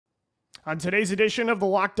On today's edition of the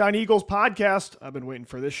Locked On Eagles podcast, I've been waiting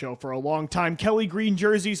for this show for a long time. Kelly Green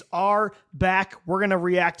jerseys are back. We're going to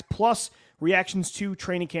react, plus reactions to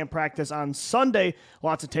training camp practice on Sunday.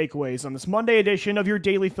 Lots of takeaways on this Monday edition of your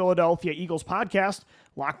daily Philadelphia Eagles podcast,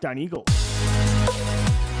 Locked On Eagles.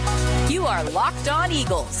 You are Locked On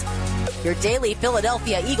Eagles, your daily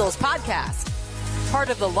Philadelphia Eagles podcast.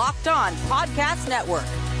 Part of the Locked On Podcast Network,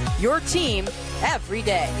 your team every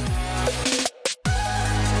day.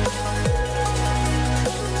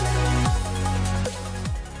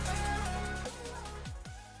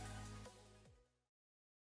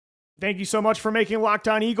 Thank you so much for making Locked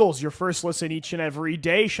On Eagles your first listen each and every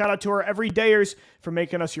day. Shout out to our everydayers for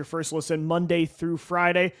making us your first listen Monday through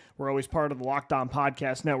Friday. We're always part of the Locked On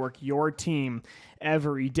Podcast Network, your team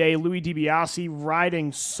every day. Louie DiBiase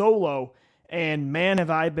riding solo, and man, have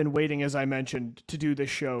I been waiting, as I mentioned, to do this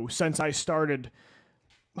show since I started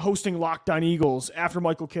hosting Locked On Eagles after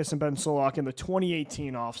Michael Kiss and Ben Solak in the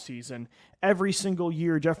 2018 offseason. Every single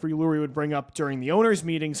year, Jeffrey Louie would bring up during the owners'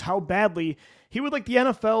 meetings how badly he would like the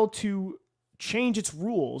NFL to change its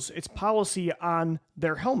rules, its policy on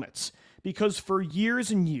their helmets. Because for years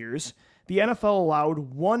and years, the NFL allowed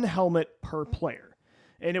one helmet per player.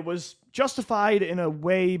 And it was justified in a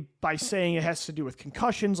way by saying it has to do with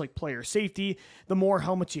concussions, like player safety. The more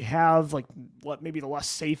helmets you have, like maybe the less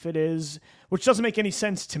safe it is, which doesn't make any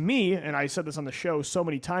sense to me. And I said this on the show so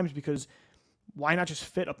many times because why not just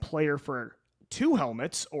fit a player for 2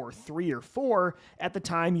 helmets or 3 or 4 at the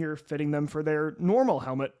time you're fitting them for their normal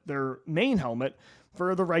helmet, their main helmet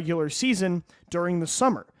for the regular season during the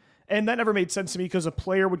summer? And that never made sense to me because a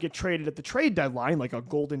player would get traded at the trade deadline, like a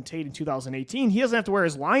Golden Tate in 2018. He doesn't have to wear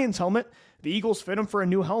his Lions helmet. The Eagles fit him for a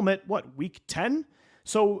new helmet, week 10?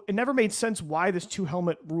 So it never made sense why this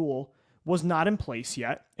 2-helmet rule was not in place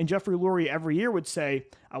yet. And Jeffrey Lurie every year would say,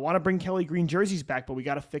 I want to bring Kelly Green jerseys back, but we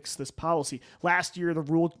got to fix this policy. Last year, the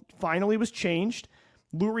rule finally was changed.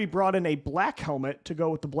 Lurie brought in a black helmet to go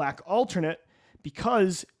with the black alternate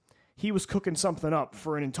because he was cooking something up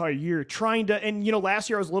for an entire year trying to, and last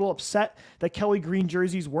year I was a little upset that Kelly Green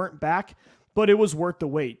jerseys weren't back, but it was worth the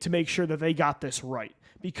wait to make sure that they got this right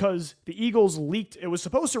because the Eagles leaked, it was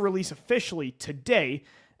supposed to release officially today,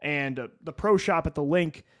 and the pro shop at the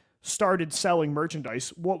link started selling merchandise.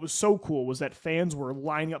 What was so cool was that fans were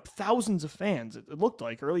lining up, thousands of fans, it looked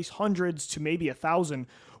like, or at least hundreds to maybe 1,000,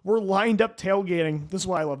 were lined up tailgating. This is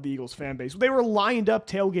why I love the Eagles fan base. They were lined up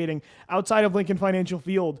tailgating outside of Lincoln Financial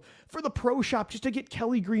Field for the pro shop just to get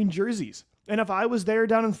Kelly Green jerseys. And if I was there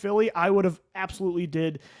down in Philly, I would have absolutely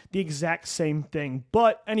did the exact same thing.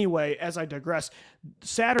 But anyway, as I digress,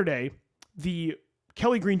 Saturday, the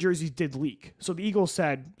Kelly Green jerseys did leak. So the Eagles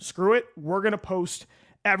said, screw it, we're going to post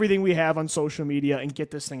everything we have on social media and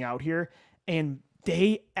get this thing out here. And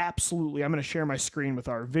they absolutely, I'm going to share my screen with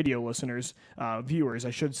our video listeners, viewers,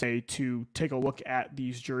 I should say, to take a look at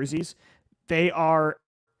these jerseys. They are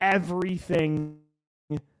everything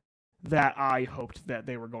that I hoped that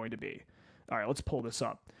they were going to be. All right, let's pull this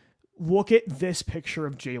up. Look at this picture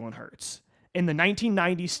of Jalen Hurts in the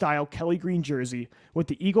 1990s style Kelly Green jersey with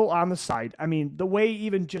the eagle on the side. I mean, the way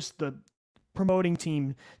even just the promoting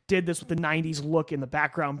team did this with the 90s look in the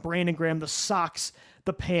background, Brandon Graham, the socks,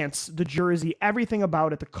 the pants, the jersey, everything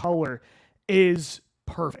about it, the color is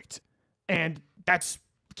perfect. And that's,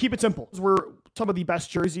 keep it simple. Those were some of the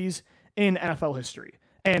best jerseys in NFL history.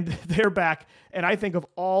 And they're back. And I think of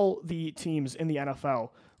all the teams in the NFL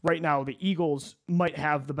right now, the Eagles might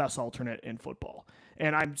have the best alternate in football.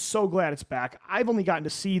 And I'm so glad it's back. I've only gotten to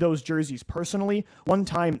see those jerseys personally one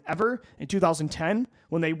time ever in 2010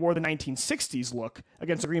 when they wore the 1960s look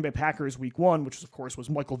against the Green Bay Packers week 1, which of course was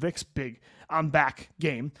Michael Vick's big I'm back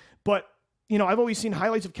game. But, I've always seen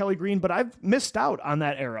highlights of Kelly Green, but I've missed out on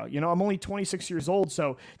that era. I'm only 26 years old,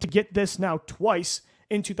 so to get this now twice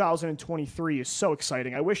in 2023 is so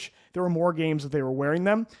exciting. I wish there were more games that they were wearing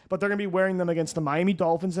them, but they're going to be wearing them against the Miami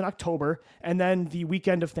Dolphins in October, and then the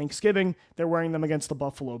weekend of Thanksgiving, they're wearing them against the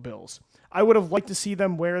Buffalo Bills. I would have liked to see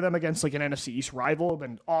them wear them against like an NFC East rival. It would have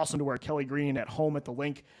been awesome to wear Kelly Green at home at the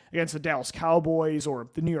link against the Dallas Cowboys or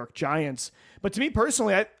the New York Giants. But to me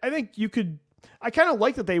personally, I think you could, I kind of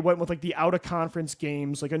like that they went with like the out-of-conference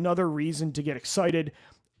games, like another reason to get excited.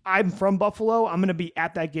 I'm from Buffalo. I'm going to be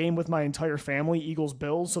at that game with my entire family, Eagles,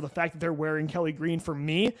 Bills. So the fact that they're wearing Kelly Green, for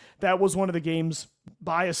me, that was one of the games,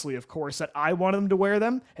 biasly, of course, that I wanted them to wear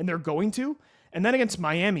them, and they're going to. And then against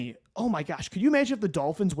Miami, oh my gosh, could you imagine if the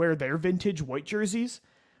Dolphins wear their vintage white jerseys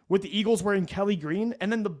with the Eagles wearing Kelly Green?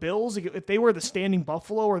 And then the Bills, if they wear the standing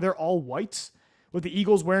Buffalo or they're all whites with the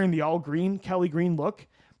Eagles wearing the all green, Kelly Green look,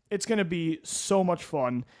 It's going to be so much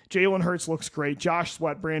fun. Jalen Hurts looks great. Josh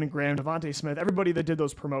Sweat, Brandon Graham, Devontae Smith, everybody that did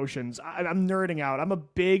those promotions. I'm nerding out. I'm a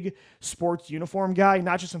big sports uniform guy,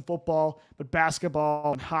 not just in football, but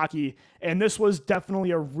basketball and hockey. And this was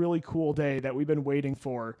definitely a really cool day that we've been waiting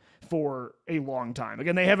for a long time.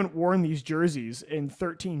 Again, they haven't worn these jerseys in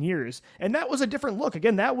 13 years. And that was a different look.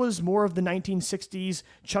 Again, that was more of the 1960s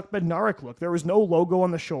Chuck Bednarik look. There was no logo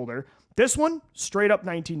on the shoulder. This one, straight up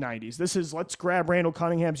 1990s. This is, let's grab Randall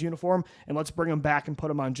Cunningham's uniform and let's bring him back and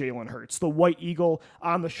put him on Jalen Hurts. The white eagle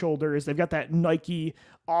on the shoulders. They've got that Nike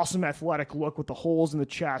awesome athletic look with the holes in the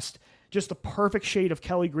chest. Just the perfect shade of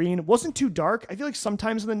Kelly green. It wasn't too dark. I feel like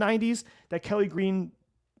sometimes in the 90s that Kelly green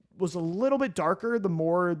was a little bit darker the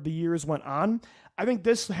more the years went on. I think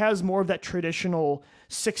this has more of that traditional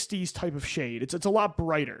 60s type of shade. It's a lot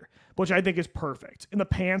brighter, which I think is perfect. In the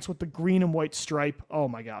pants with the green and white stripe. Oh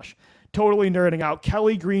my gosh. Totally nerding out.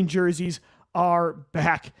 Kelly green jerseys are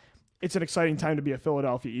back. It's an exciting time to be a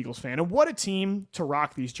Philadelphia Eagles fan. And what a team to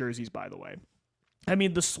rock these jerseys, by the way. I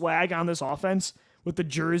mean, the swag on this offense with the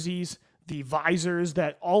jerseys, the visors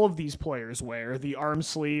that all of these players wear, the arm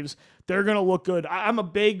sleeves, they're going to look good. I'm a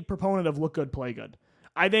big proponent of look good, play good.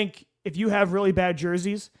 I think if you have really bad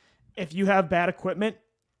jerseys, if you have bad equipment,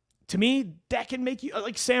 to me, that can make you,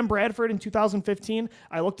 like Sam Bradford in 2015,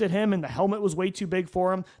 I looked at him and the helmet was way too big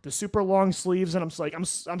for him, the super long sleeves, and I'm like, I'm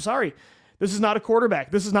sorry, this is not a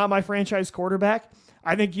quarterback. This is not my franchise quarterback.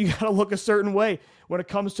 I think you got to look a certain way when it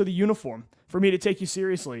comes to the uniform for me to take you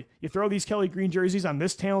seriously. You throw these Kelly green jerseys on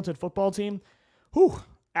this talented football team, whew,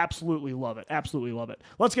 absolutely love it. Absolutely love it.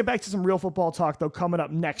 Let's get back to some real football talk, though, coming up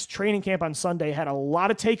next. Training camp on Sunday had a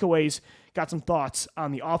lot of takeaways. Got some thoughts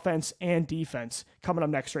on the offense and defense coming up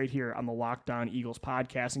next right here on the Locked On Eagles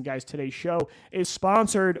podcast. And guys, today's show is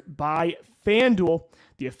sponsored by FanDuel,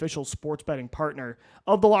 the official sports betting partner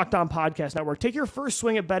of the Locked On Podcast Network. Take your first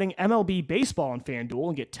swing at betting MLB baseball on FanDuel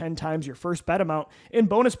and get 10 times your first bet amount in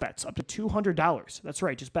bonus bets, up to $200. That's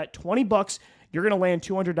right, just bet $20. You're going to land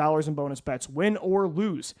 $200 in bonus bets, win or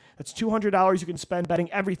lose. That's $200 you can spend betting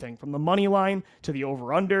everything from the money line to the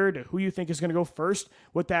over-under to who you think is going to go first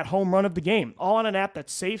with that home run of the game. All on an app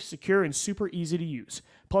that's safe, secure, and super easy to use.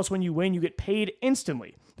 Plus, when you win, you get paid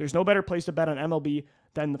instantly. There's no better place to bet on MLB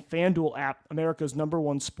than the FanDuel app, America's #1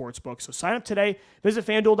 sportsbook. So sign up today. Visit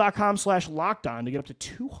FanDuel.com/lockedon to get up to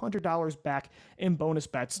 $200 back in bonus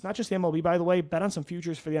bets. Not just the MLB, by the way. Bet on some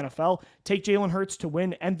futures for the NFL. Take Jalen Hurts to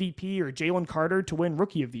win MVP or Jalen Carter to win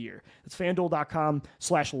Rookie of the Year. That's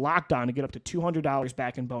FanDuel.com/lockedon to get up to $200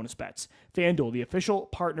 back in bonus bets. FanDuel, the official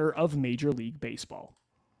partner of Major League Baseball.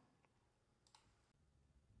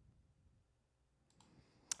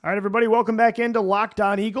 All right, everybody, welcome back into Locked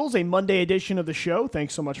On Eagles, a Monday edition of the show.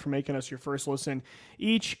 Thanks so much for making us your first listen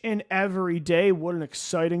each and every day. What an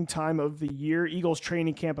exciting time of the year. Eagles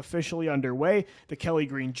training camp officially underway. The Kelly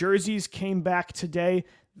green jerseys came back today.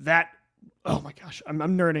 Oh my gosh, I'm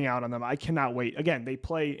nerding out on them. I cannot wait. Again, they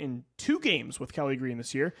play in 2 games with Kelly green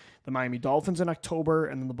this year, the Miami Dolphins in October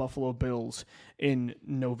and then the Buffalo Bills in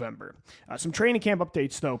November. Some training camp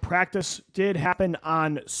updates, though. Practice did happen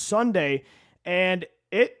on Sunday, and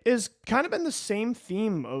it has kind of been the same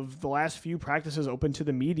theme of the last few practices open to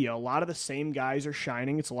the media. A lot of the same guys are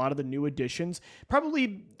shining. It's a lot of the new additions.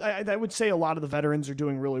 Probably, I would say a lot of the veterans are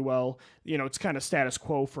doing really well. You know, it's kind of status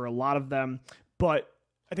quo for a lot of them. But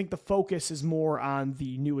I think the focus is more on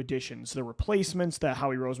the new additions, the replacements that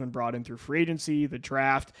Howie Roseman brought in through free agency, the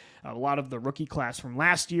draft, a lot of the rookie class from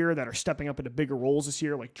last year that are stepping up into bigger roles this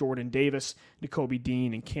year, like Jordan Davis, Nakobe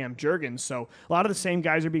Dean, and Cam Jurgens. So a lot of the same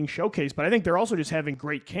guys are being showcased, but I think they're also just having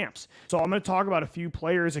great camps. So I'm going to talk about a few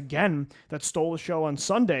players, again, that stole the show on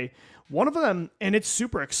Sunday. One of them, and it's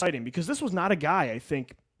super exciting because this was not a guy I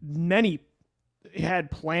think many had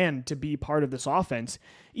planned to be part of this offense.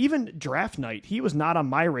 Even draft night, he was not on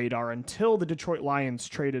my radar until the Detroit Lions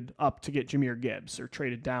traded up to get Jahmyr Gibbs, or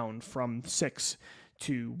traded down from 6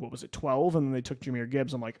 to, 12, and then they took Jahmyr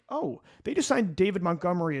Gibbs. I'm like, oh, they just signed David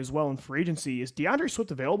Montgomery as well in free agency. Is DeAndre Swift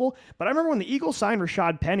available? But I remember when the Eagles signed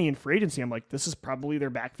Rashad Penny in free agency, I'm like, this is probably their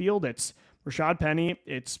backfield. It's Rashad Penny,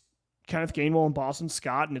 it's Kenneth Gainwell and Boston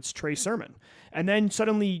Scott, and it's Trey Sermon. And then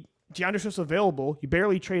suddenly DeAndre Swift's available. You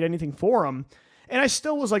barely trade anything for him. And I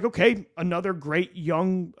still was like, okay, another great,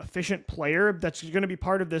 young, efficient player that's going to be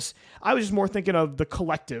part of this. I was just more thinking of the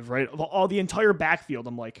collective, right? Of all the entire backfield.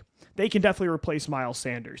 I'm like, they can definitely replace Miles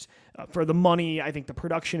Sanders. For the money, I think the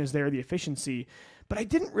production is there, the efficiency. But I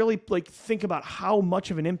didn't really think about how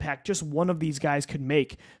much of an impact just one of these guys could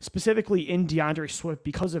make, specifically in DeAndre Swift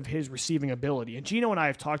because of his receiving ability. And Gino and I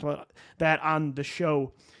have talked about that on the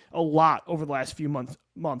show a lot over the last few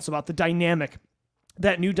months about the dynamic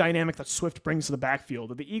that new dynamic that Swift brings to the backfield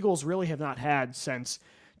that the Eagles really have not had since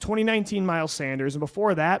 2019 Miles Sanders. And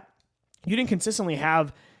before that, you didn't consistently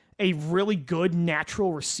have a really good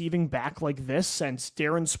natural receiving back like this since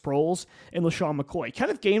Darren Sproles and LaShawn McCoy.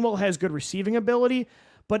 Kenneth Gainwell has good receiving ability,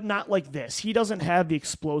 but not like this. He doesn't have the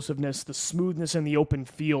explosiveness, the smoothness in the open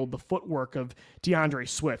field, the footwork of DeAndre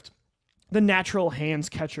Swift. The natural hands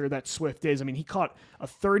catcher that Swift is. I mean, he caught a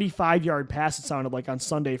 35-yard pass, it sounded like, on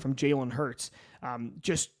Sunday from Jalen Hurts.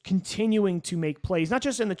 Just continuing to make plays, not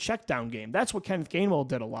just in the check down game. That's what Kenneth Gainwell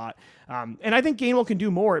did a lot. And I think Gainwell can do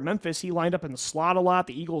more at Memphis. He lined up in the slot a lot.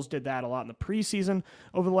 The Eagles did that a lot in the preseason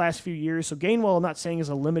over the last few years. So Gainwell, I'm not saying is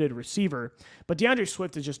a limited receiver, but DeAndre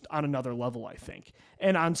Swift is just on another level, I think.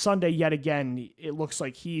 And on Sunday, yet again, it looks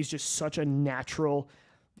like he's just such a natural,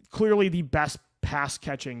 clearly the best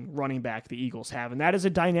pass-catching running back the Eagles have. And that is a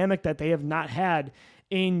dynamic that they have not had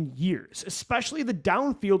in years. Especially the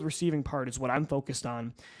downfield receiving part is what I'm focused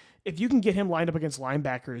on. If you can get him lined up against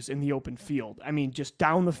linebackers in the open field, I mean, just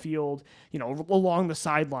down the field, along the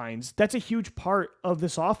sidelines, that's a huge part of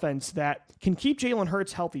this offense that can keep Jalen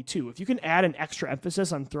Hurts healthy too. If you can add an extra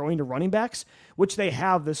emphasis on throwing to running backs, which they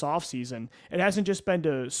have this offseason, it hasn't just been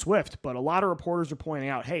to Swift, but a lot of reporters are pointing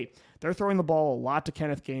out, hey, they're throwing the ball a lot to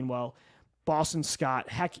Kenneth Gainwell, Boston Scott,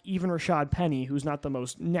 heck, even Rashad Penny, who's not the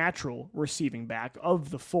most natural receiving back of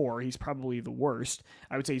the four. He's probably the worst.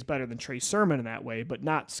 I would say he's better than Trey Sermon in that way, but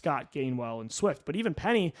not Scott, Gainwell, and Swift. But even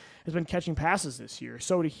Penny has been catching passes this year.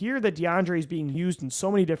 So to hear that DeAndre is being used in so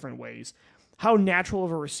many different ways, how natural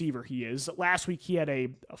of a receiver he is. Last week he had a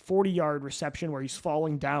 40-yard reception where he's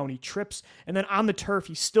falling down, he trips, and then on the turf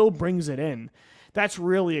he still brings it in. That's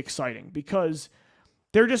really exciting because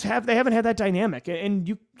they haven't had that dynamic. And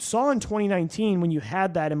you saw in 2019 when you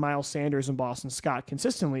had that in Miles Sanders and Boston Scott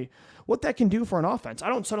consistently, what that can do for an offense. I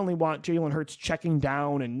don't suddenly want Jalen Hurts checking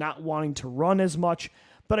down and not wanting to run as much,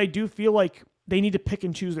 but I do feel like they need to pick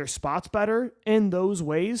and choose their spots better in those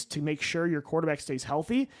ways to make sure your quarterback stays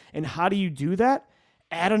healthy. And how do you do that?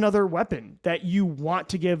 Add another weapon that you want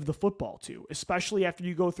to give the football to, especially after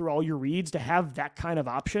you go through all your reads. To have that kind of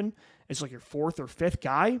option as like your fourth or fifth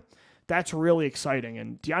guy, that's really exciting.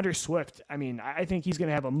 And DeAndre Swift, I mean, I think he's going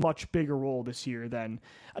to have a much bigger role this year than,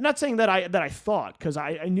 I'm not saying that I thought, because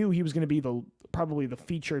I knew he was going to be probably the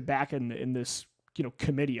featured back in this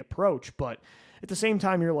committee approach. But at the same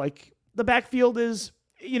time, you're like, the backfield is,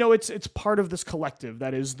 it's part of this collective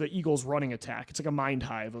that is the Eagles running attack. It's like a mind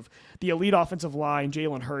hive of the elite offensive line,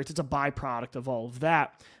 Jalen Hurts. It's a byproduct of all of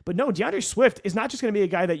that. But no, DeAndre Swift is not just going to be a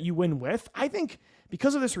guy that you win with. I think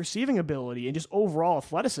because of this receiving ability and just overall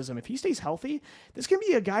athleticism, if he stays healthy, this can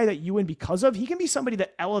be a guy that you win because of. He can be somebody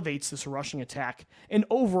that elevates this rushing attack and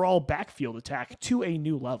overall backfield attack to a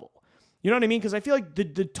new level. You know what I mean? Because I feel like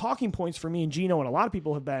the talking points for me and Gino and a lot of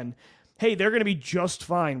people have been, hey, they're going to be just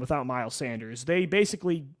fine without Miles Sanders. They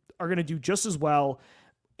basically are going to do just as well.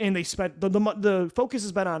 And they spent the focus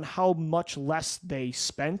has been on how much less they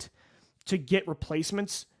spent to get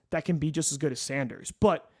replacements that can be just as good as Sanders.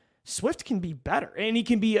 But Swift can be better, and he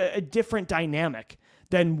can be a different dynamic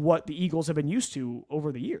than what the Eagles have been used to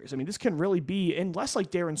over the years. I mean, this can really be, and less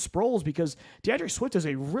like Darren Sproles, because DeAndre Swift is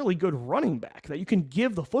a really good running back that you can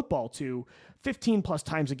give the football to 15 plus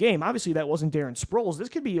times a game. Obviously, that wasn't Darren Sproles. This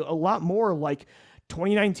could be a lot more like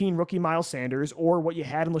 2019 rookie Miles Sanders or what you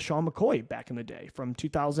had in LaShawn McCoy back in the day from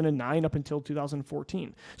 2009 up until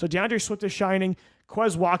 2014. So DeAndre Swift is shining.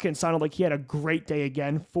 Quez Watkins sounded like he had a great day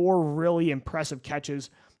again. 4 really impressive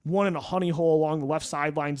catches. One in a honey hole along the left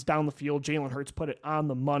sidelines down the field. Jalen Hurts put it on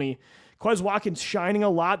the money. Quez Watkins shining a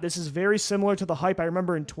lot. This is very similar to the hype. I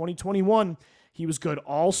remember in 2021, he was good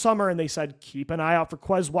all summer, and they said, keep an eye out for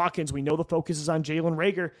Quez Watkins. We know the focus is on Jalen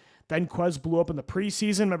Reagor. Then Quez blew up in the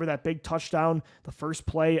preseason. Remember that big touchdown, the first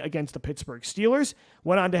play against the Pittsburgh Steelers?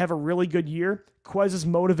 Went on to have a really good year. Quez is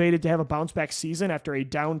motivated to have a bounce-back season after a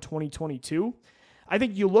down 2022. I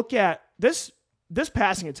think you look at this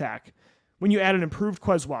passing attack. When you add an improved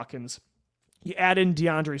Quez Watkins, you add in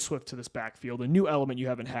DeAndre Swift to this backfield, a new element you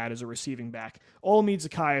haven't had as a receiving back. Olamide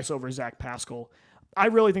Zaccheaus over Zach Pascal. I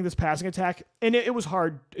really think this passing attack, and it was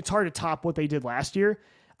hard. It's hard to top what they did last year.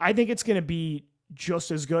 I think it's going to be just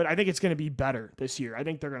as good. I think it's going to be better this year. I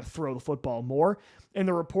think they're going to throw the football more. And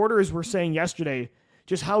the reporters were saying yesterday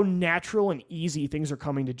just how natural and easy things are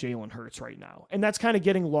coming to Jalen Hurts right now. And that's kind of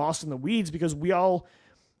getting lost in the weeds because we all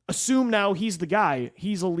assume now he's the guy.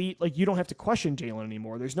 He's elite. Like, you don't have to question Jalen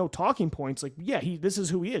anymore. There's no talking points. Like, yeah, this is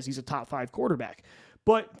who he is. He's a top 5 quarterback.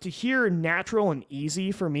 But to hear natural and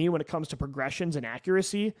easy for me when it comes to progressions and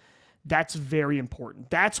accuracy, that's very important.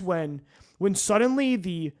 That's when suddenly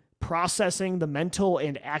the processing, the mental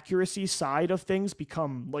and accuracy side of things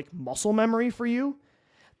become like muscle memory for you.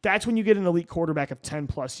 that's when you get an elite quarterback of 10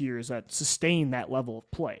 plus years that sustain that level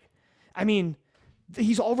of play. I mean,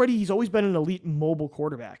 he's always been an elite mobile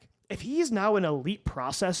quarterback. If he is now an elite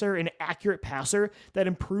processor, an accurate passer that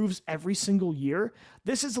improves every single year,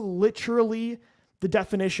 this is literally the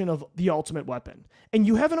definition of the ultimate weapon. And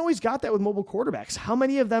you haven't always got that with mobile quarterbacks. How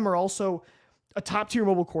many of them are also a top-tier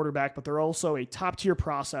mobile quarterback, but they're also a top-tier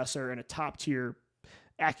processor and a top-tier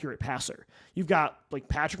accurate passer? You've got like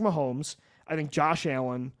Patrick Mahomes, I think Josh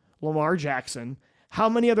Allen, Lamar Jackson. How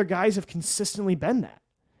many other guys have consistently been that?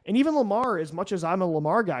 And even Lamar, as much as I'm a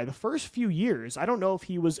Lamar guy, the first few years, I don't know if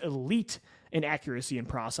he was elite in accuracy and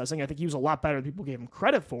processing. I think he was a lot better than people gave him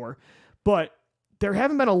credit for. But there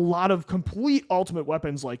haven't been a lot of complete ultimate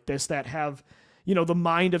weapons like this that have, the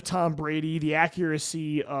mind of Tom Brady, the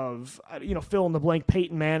accuracy of, fill in the blank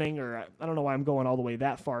Peyton Manning, or I don't know why I'm going all the way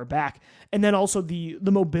that far back. And then also the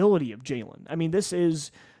mobility of Jalen. I mean, this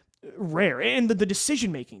is rare. And the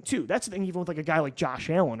decision-making, too. That's the thing, even with like a guy like Josh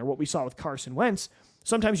Allen or what we saw with Carson Wentz.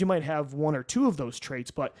 Sometimes you might have one or two of those traits,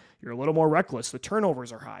 but you're a little more reckless. The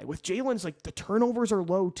turnovers are high. With Jalen's, like, the turnovers are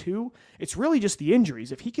low too. It's really just the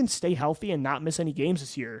injuries. If he can stay healthy and not miss any games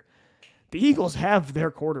this year, the Eagles have their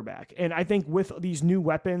quarterback. And I think with these new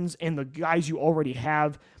weapons and the guys you already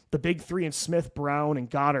have, the big three in Smith, Brown, and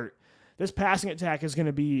Goddard, this passing attack is going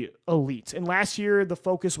to be elite. And last year, the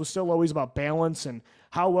focus was still always about balance and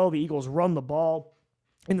how well the Eagles run the ball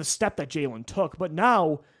and the step that Jalen took. But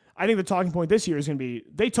now, I think the talking point this year is going to be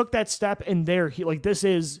they took that step and this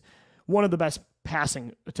is one of the best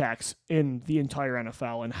passing attacks in the entire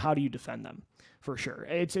NFL. And how do you defend them? For sure.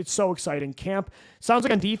 It's so exciting. Camp sounds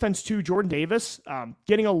like on defense too, Jordan Davis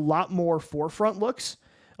getting a lot more forefront looks.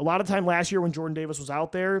 A lot of time last year when Jordan Davis was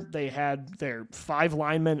out there, they had their 5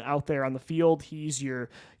 linemen out there on the field. He's your,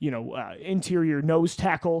 interior nose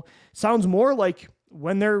tackle. Sounds more like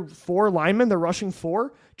when they're 4 linemen, they're rushing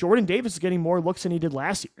 4. Jordan Davis is getting more looks than he did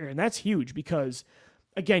last year. And that's huge because,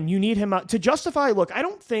 again, you need him out to justify. Look, I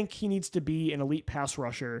don't think he needs to be an elite pass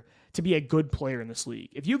rusher to be a good player in this league.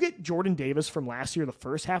 If you get Jordan Davis from last year, the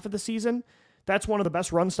first half of the season, that's one of the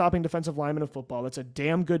best run-stopping defensive linemen in football. That's a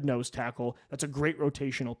damn good nose tackle. That's a great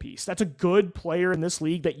rotational piece. That's a good player in this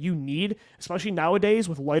league that you need, especially nowadays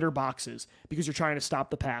with lighter boxes, because you're trying to stop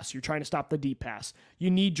the pass. You're trying to stop the deep pass. You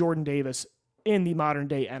need Jordan Davis in the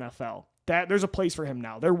modern-day NFL. There's a place for him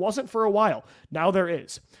now. There wasn't for a while. Now there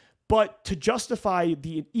is. But to justify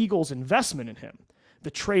the Eagles' investment in him,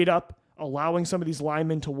 the trade-up, allowing some of these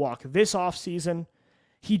linemen to walk this offseason,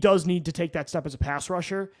 he does need to take that step as a pass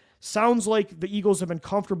rusher. Sounds like the Eagles have been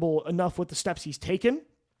comfortable enough with the steps he's taken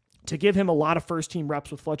to give him a lot of first-team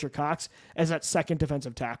reps with Fletcher Cox as that second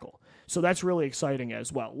defensive tackle. So that's really exciting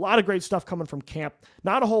as well. A lot of great stuff coming from camp.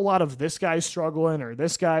 Not a whole lot of this guy's struggling or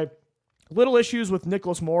this guy. Little issues with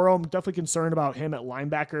Nicholas Morrow. I'm definitely concerned about him at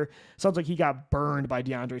linebacker. Sounds like he got burned by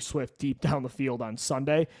DeAndre Swift deep down the field on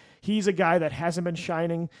Sunday. He's a guy that hasn't been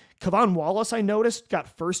shining. Kevon Wallace, I noticed,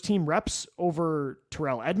 got first-team reps over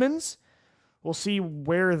Terrell Edmonds. We'll see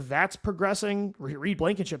where that's progressing. Reed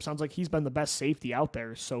Blankenship sounds like he's been the best safety out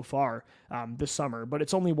there so far this summer, but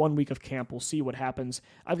it's only 1 week of camp. We'll see what happens.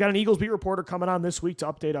 I've got an Eagles beat reporter coming on this week to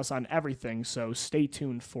update us on everything, so stay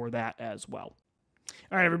tuned for that as well.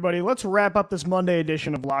 All right, everybody, let's wrap up this Monday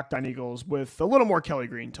edition of Locked On Eagles with a little more Kelly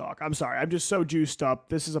Green talk. I'm sorry, I'm just so juiced up.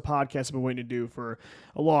 This is a podcast I've been waiting to do for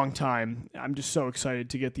a long time. I'm just so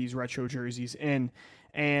excited to get these retro jerseys in.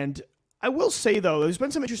 And I will say, though, there's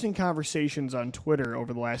been some interesting conversations on Twitter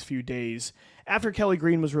over the last few days after Kelly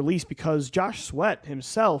Green was released because Josh Sweat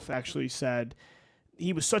himself actually said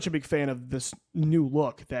he was such a big fan of this new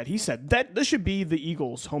look that he said that this should be the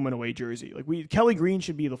Eagles' home and away jersey. Kelly Green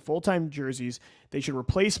should be the full-time jerseys. They should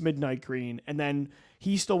replace Midnight Green, and then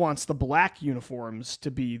he still wants the black uniforms to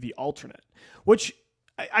be the alternate, which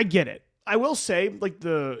I get it. I will say,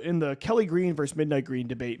 in the Kelly Green versus Midnight Green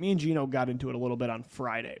debate, me and Gino got into it a little bit on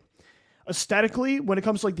Friday. Aesthetically, when it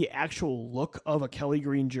comes to the actual look of a Kelly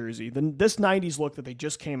Green jersey, then this 90s look that they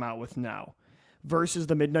just came out with now versus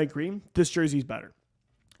the Midnight Green, this jersey's better.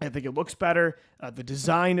 I think it looks better. The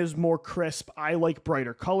design is more crisp. I like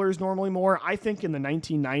brighter colors normally more. I think in the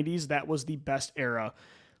 1990s, that was the best era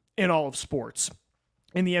in all of sports,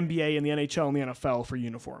 in the NBA, in the NHL, and the NFL for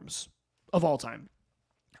uniforms of all time.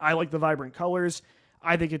 I like the vibrant colors.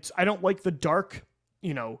 I don't like the dark,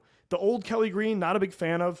 the old Kelly Green, not a big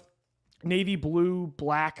fan of. Navy blue,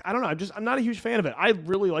 black. I don't know. I'm not a huge fan of it. I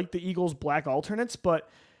really like the Eagles black alternates, but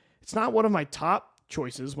it's not one of my top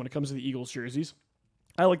choices when it comes to the Eagles jerseys.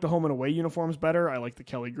 I like the home and away uniforms better. I like the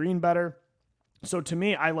Kelly Green better. So to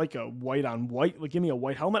me, I like a white on white. Give me a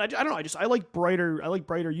white helmet. I don't know. I like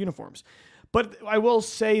brighter uniforms. But I will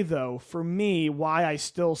say, though, for me, why I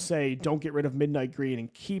still say don't get rid of Midnight Green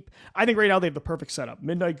and keep, I think right now they have the perfect setup.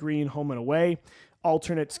 Midnight Green, home and away,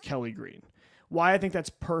 alternates Kelly Green. Why I think that's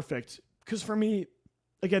perfect, because for me,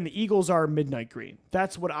 again, the Eagles are Midnight Green.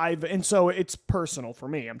 That's what and so it's personal for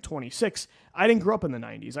me. I'm 26. I didn't grow up in the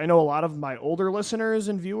 90s. I know a lot of my older listeners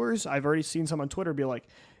and viewers, I've already seen some on Twitter be like,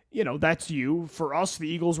 that's you. For us, the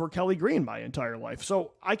Eagles were Kelly Green my entire life.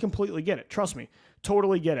 So I completely get it. Trust me.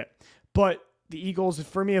 Totally get it. But the Eagles,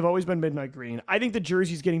 for me, have always been Midnight Green. I think the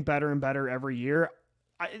jersey's getting better and better every year.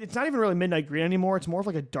 It's not even really Midnight Green anymore. It's more of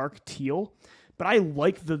like a dark teal. But I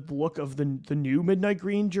like the look of the new Midnight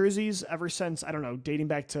Green jerseys ever since, I don't know, dating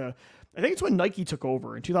back to, I think it's when Nike took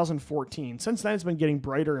over in 2014. Since then, it's been getting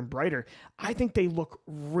brighter and brighter. I think they look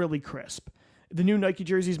really crisp. The new Nike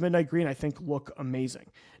jerseys, Midnight Green, I think look amazing.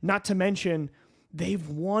 Not to mention, they've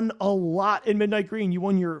won a lot in Midnight Green. You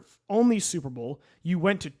won your only Super Bowl. You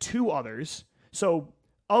went to 2 others. So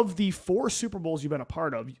of the 4 Super Bowls you've been a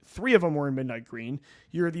part of, 3 of them were in Midnight Green.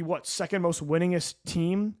 You're the, second most winningest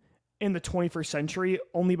team in the 21st century,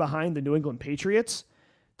 only behind the New England Patriots.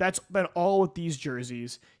 That's been all with these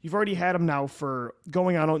jerseys. You've already had them now for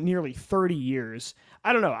going on nearly 30 years.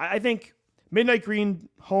 I don't know. I think Midnight Green,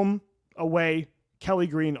 home, away, Kelly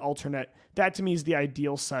Green, alternate. That to me is the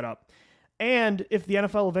ideal setup. And if the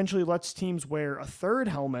NFL eventually lets teams wear a third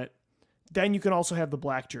helmet, then you can also have the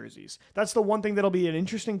black jerseys. That's the one thing that'll be an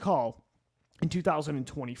interesting call in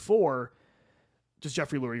 2024. Does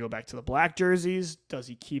Jeffrey Lurie go back to the black jerseys? Does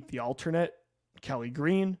he keep the alternate Kelly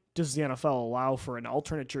Green? Does the NFL allow for an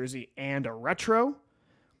alternate jersey and a retro?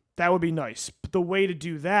 That would be nice. But the way to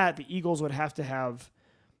do that, the Eagles would have to have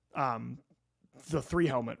the 3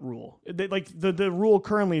 helmet rule. The rule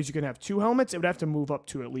currently is you can have 2 helmets. It would have to move up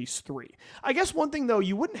to at least 3. I guess one thing, though,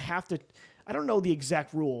 you wouldn't have to, I don't know the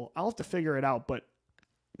exact rule. I'll have to figure it out, but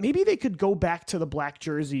maybe they could go back to the black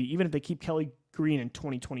jersey, even if they keep Kelly Green in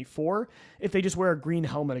 2024, if they just wear a green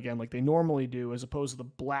helmet again like they normally do, as opposed to the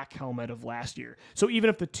black helmet of last year. So even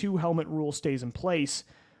if the 2 helmet rule stays in place,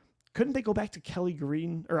 couldn't they go back to Kelly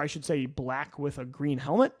Green, or I should say black with a green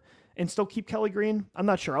helmet, and still keep Kelly Green? I'm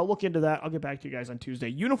not sure. I'll look into that. I'll get back to you guys on Tuesday.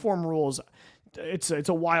 Uniform rules, it's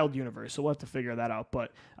a wild universe, so we'll have to figure that out.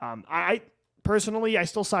 But I personally, I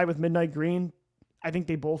still side with Midnight Green. I think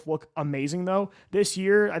they both look amazing, though. This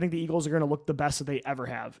year, I think the Eagles are going to look the best that they ever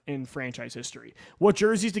have in franchise history. What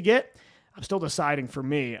jerseys to get? I'm still deciding for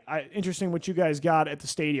me. Interesting what you guys got at the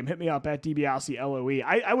stadium. Hit me up at DiBiase LOE.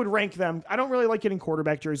 I would rank them. I don't really like getting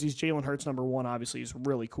quarterback jerseys. Jalen Hurts, number 1, obviously, is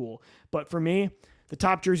really cool. But for me, the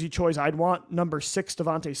top jersey choice I'd want, number 6,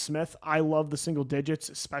 Devontae Smith. I love the single digits,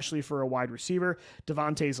 especially for a wide receiver.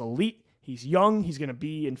 Devontae's elite. He's young. He's going to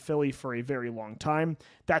be in Philly for a very long time.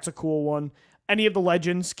 That's a cool one. Any of the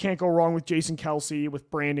legends, can't go wrong with Jason Kelsey, with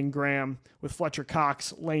Brandon Graham, with Fletcher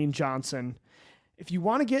Cox, Lane Johnson. If you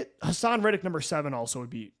want to get Hassan Reddick, number 7 also would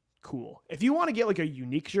be cool. If you want to get like a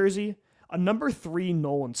unique jersey, a number 3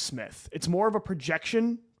 Nolan Smith. It's more of a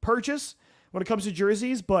projection purchase when it comes to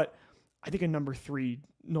jerseys, but I think a number 3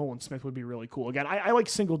 Nolan Smith would be really cool. Again, I like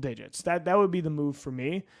single digits. That would be the move for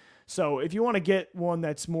me. So if you want to get one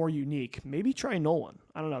that's more unique, maybe try Nolan.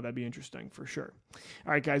 I don't know. That'd be interesting for sure.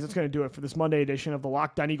 All right, guys, that's going to do it for this Monday edition of the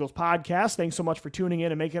Locked On Eagles podcast. Thanks so much for tuning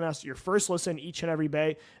in and making us your first listen each and every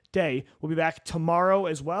day. We'll be back tomorrow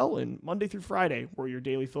as well, and Monday through Friday, we're your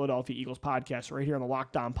daily Philadelphia Eagles podcast right here on the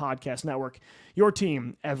Locked On Podcast Network, your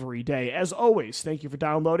team every day. As always, thank you for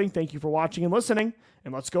downloading. Thank you for watching and listening,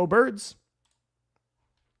 and let's go Birds.